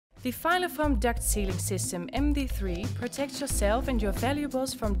The Filoform duct sealing system MDIII protects yourself and your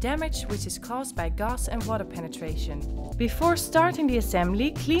valuables from damage which is caused by gas and water penetration. Before starting the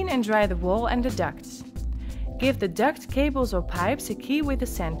assembly, clean and dry the wall and the ducts. Give the duct cables or pipes a key with the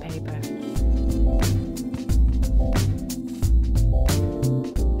sandpaper.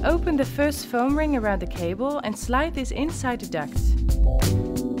 Open the first foam ring around the cable and slide this inside the duct.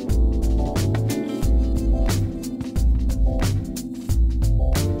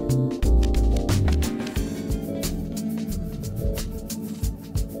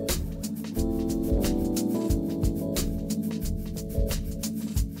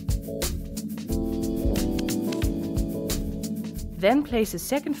 Then place a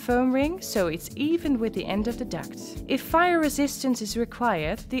second foam ring so it's even with the end of the duct. If fire resistance is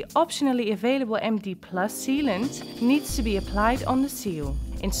required, the optionally available MDIII sealant needs to be applied on the seal.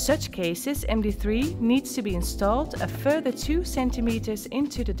 In such cases, MDIII needs to be installed a further 2 cm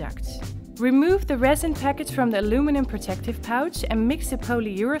into the duct. Remove the resin package from the aluminum protective pouch and mix the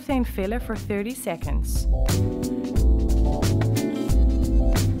polyurethane filler for 30 seconds.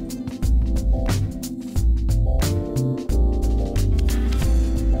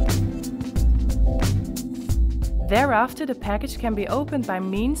 Thereafter, the package can be opened by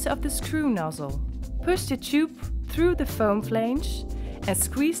means of the screw nozzle. Push the tube through the foam flange and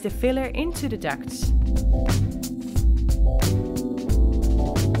squeeze the filler into the ducts.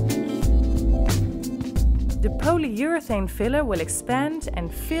 The polyurethane filler will expand and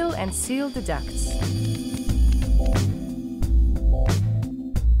fill and seal the ducts.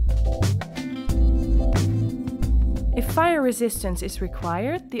 If fire resistance is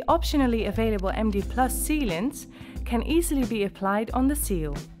required, the optionally available MDIII sealant can easily be applied on the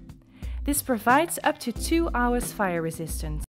seal. This provides up to 2 hours fire resistance.